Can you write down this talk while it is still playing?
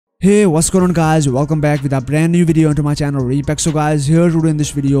Hey, what's going on guys, welcome back with a brand new video onto my channel RiPEX. So guys, here today in this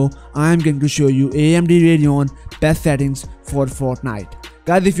video I am going to show you AMD Radeon best settings for Fortnite.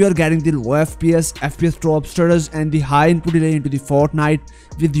 Guys, if you are getting the low FPS drop stutters and the high input delay into the Fortnite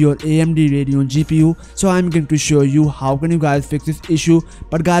with your AMD Radeon GPU, so I'm going to show you how can you guys fix this issue.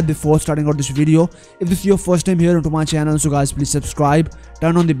 But guys, before starting out this video, if this is your first time here onto my channel, so guys please subscribe,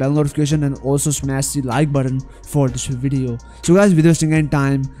 turn on the bell notification and also smash the like button for this video. So guys, without wasting any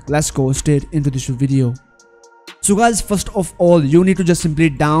time, let's go straight into this video. So guys, first of all, you need to just simply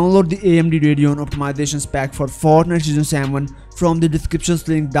download the AMD Radeon optimizations pack for Fortnite Season 7 from the description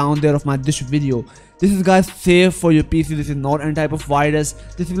link down there of this video. This is guys safe for your PC. This is not any type of virus.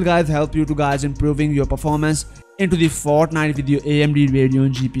 This will guys help you to guys improving your performance into the Fortnite with your AMD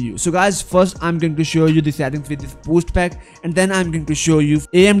Radeon GPU. So guys, first I'm going to show you the settings with this boost pack, and then I'm going to show you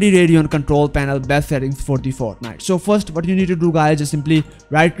AMD Radeon control panel best settings for the Fortnite. So first, what you need to do guys is simply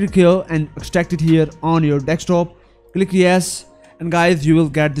right click here and extract it here on your desktop. Click yes, and guys, you will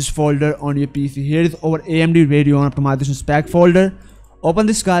get this folder on your PC. Here is our AMD Radeon optimizations pack folder. Open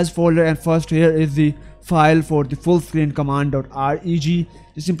this guys folder, and first here is the file for the full screen command.reg.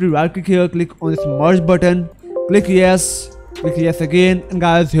 Just simply right click here, click on this merge button, click yes again, and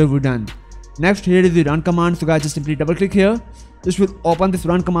guys, here we're done. Next, here is the run command. So guys, just simply double click here. This will open this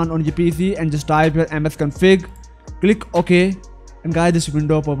run command on your PC and just type your msconfig, click OK, and guys, this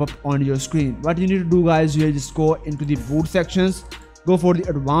window pop up on your screen. What you need to do guys, here just go into the boot sections, go for the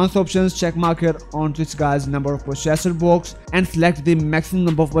advanced options, check mark here on this guys number of processor box, and select the maximum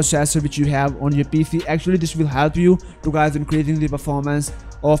number of processor which you have on your PC. Actually, this will help you to guys increasing the performance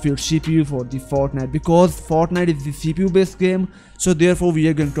of your CPU for the Fortnite, because Fortnite is the CPU based game, so therefore we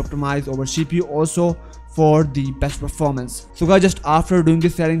are going to optimize our CPU also for the best performance. So guys, just after doing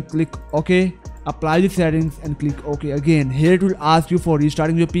this setting, click OK, apply the settings and click OK again. Here it will ask you for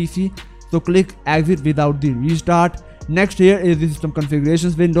restarting your PC, so click exit without the restart. Next, here is the system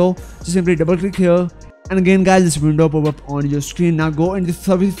configurations window. Just simply double click here, and again guys, this window pop up on your screen. Now go in the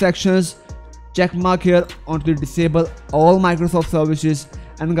service sections, check mark here onto disable all Microsoft services,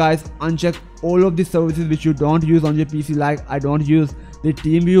 and guys, uncheck all of the services which you don't use on your PC. Like I don't use the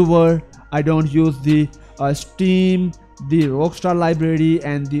TeamViewer, I don't use the Steam, the Rockstar library,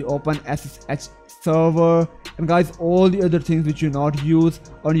 and the OpenSSH server, and guys, all the other things which you not use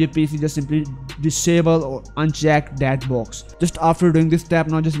on your PC, just simply disable or uncheck that box. Just after doing this step,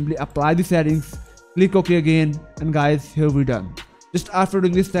 now just simply apply the settings, click OK again, and guys, here we're done. Just after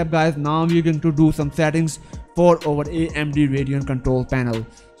doing this step guys, now we're going to do some settings for our AMD Radeon control panel.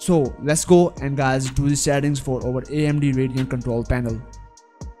 So let's go and guys do the settings for our AMD Radeon control panel.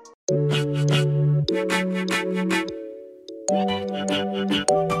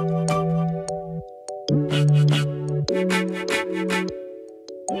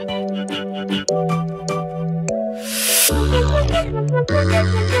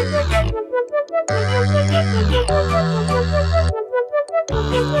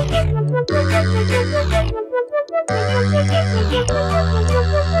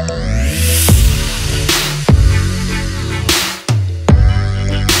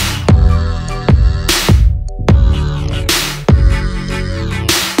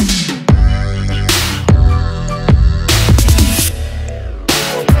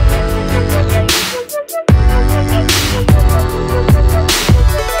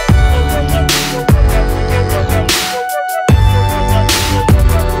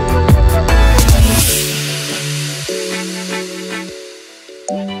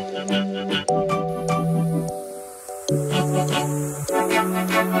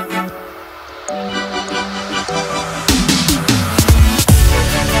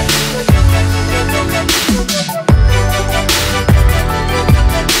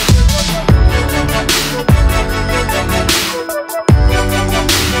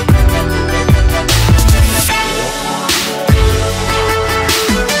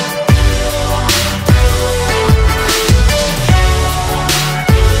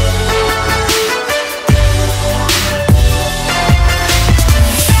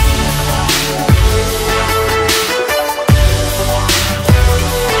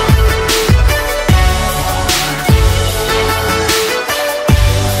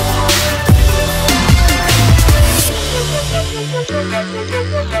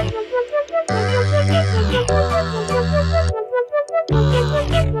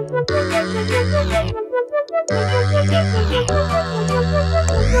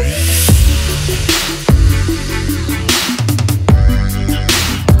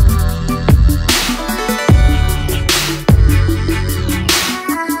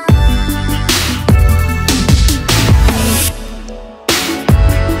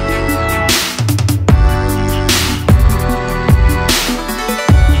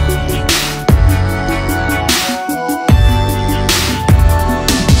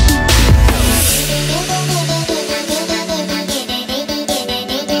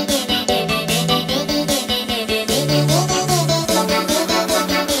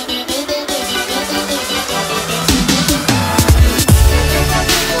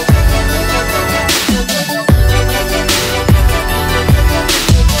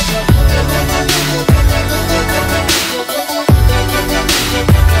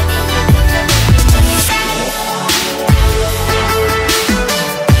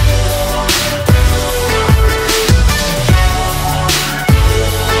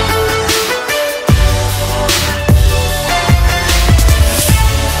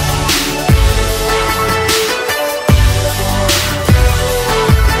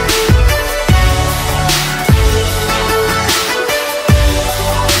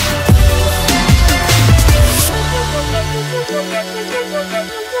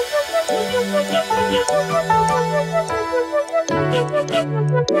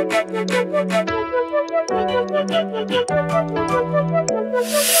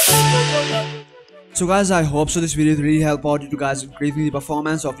 So guys, I hope so this video really help out you guys increasing the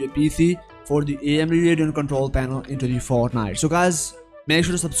performance of your PC for the AMD Radeon control panel into the Fortnite. So guys, make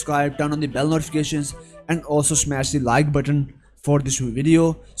sure to subscribe, turn on the bell notifications, and also smash the like button for this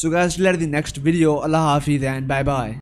video. So guys, till the next video, Allah Hafiz and bye bye.